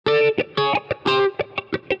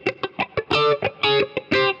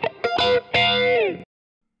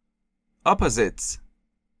Opposites.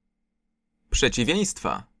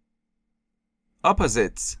 Przeciwieństwa.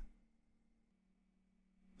 Opposites.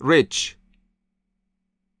 Rich.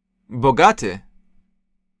 Bogaty.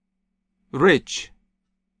 Rich.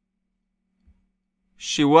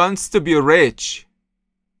 She wants to be rich.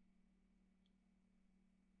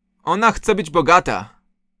 Ona chce być bogata.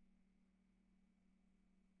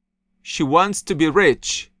 She wants to be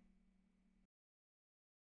rich.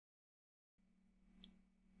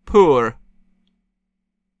 Poor.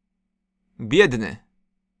 Biedny.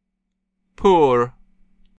 Poor.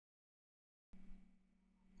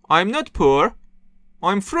 I'm not poor.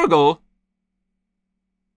 I'm frugal.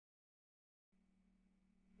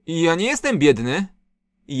 Ja nie jestem biedny.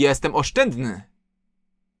 Jestem oszczędny.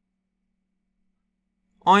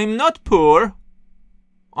 I'm not poor.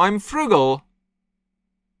 I'm frugal.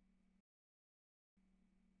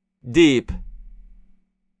 Deep.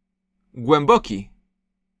 Głęboki.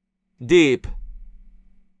 Deep.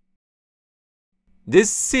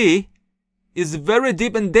 This sea is very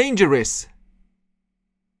deep and dangerous.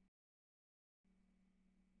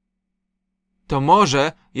 To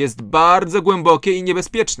morze jest bardzo głębokie i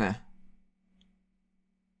niebezpieczne.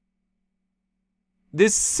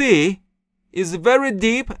 This sea is very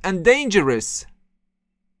deep and dangerous.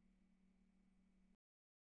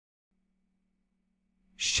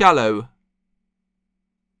 Shallow.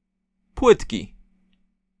 Płytki.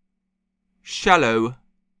 Shallow.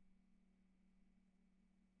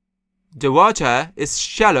 The water is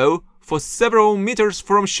shallow for several meters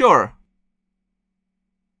from shore.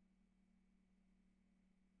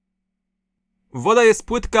 Woda jest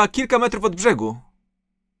płytka kilka metrów od brzegu.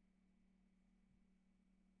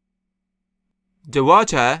 The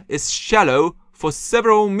water is shallow for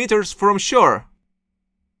several meters from shore.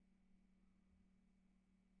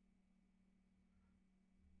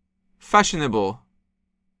 Fashionable.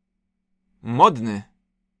 Modny.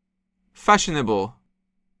 Fashionable.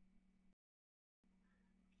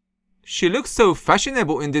 She looks so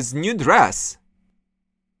fashionable in this new dress.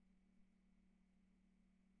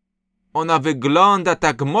 Ona wygląda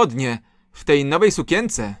tak modnie w tej nowej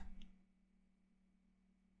sukience.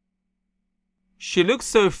 She looks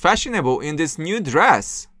so fashionable in this new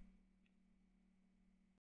dress.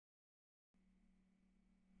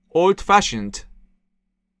 Old-fashioned.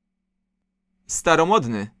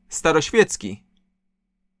 Staromodny, staroświecki.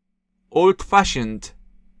 Old-fashioned.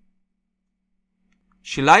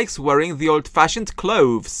 She likes wearing the old-fashioned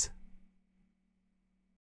clothes.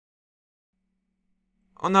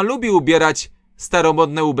 Ona lubi ubierać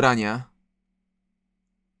staromodne ubrania.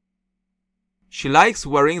 She likes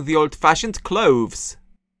wearing the old-fashioned clothes.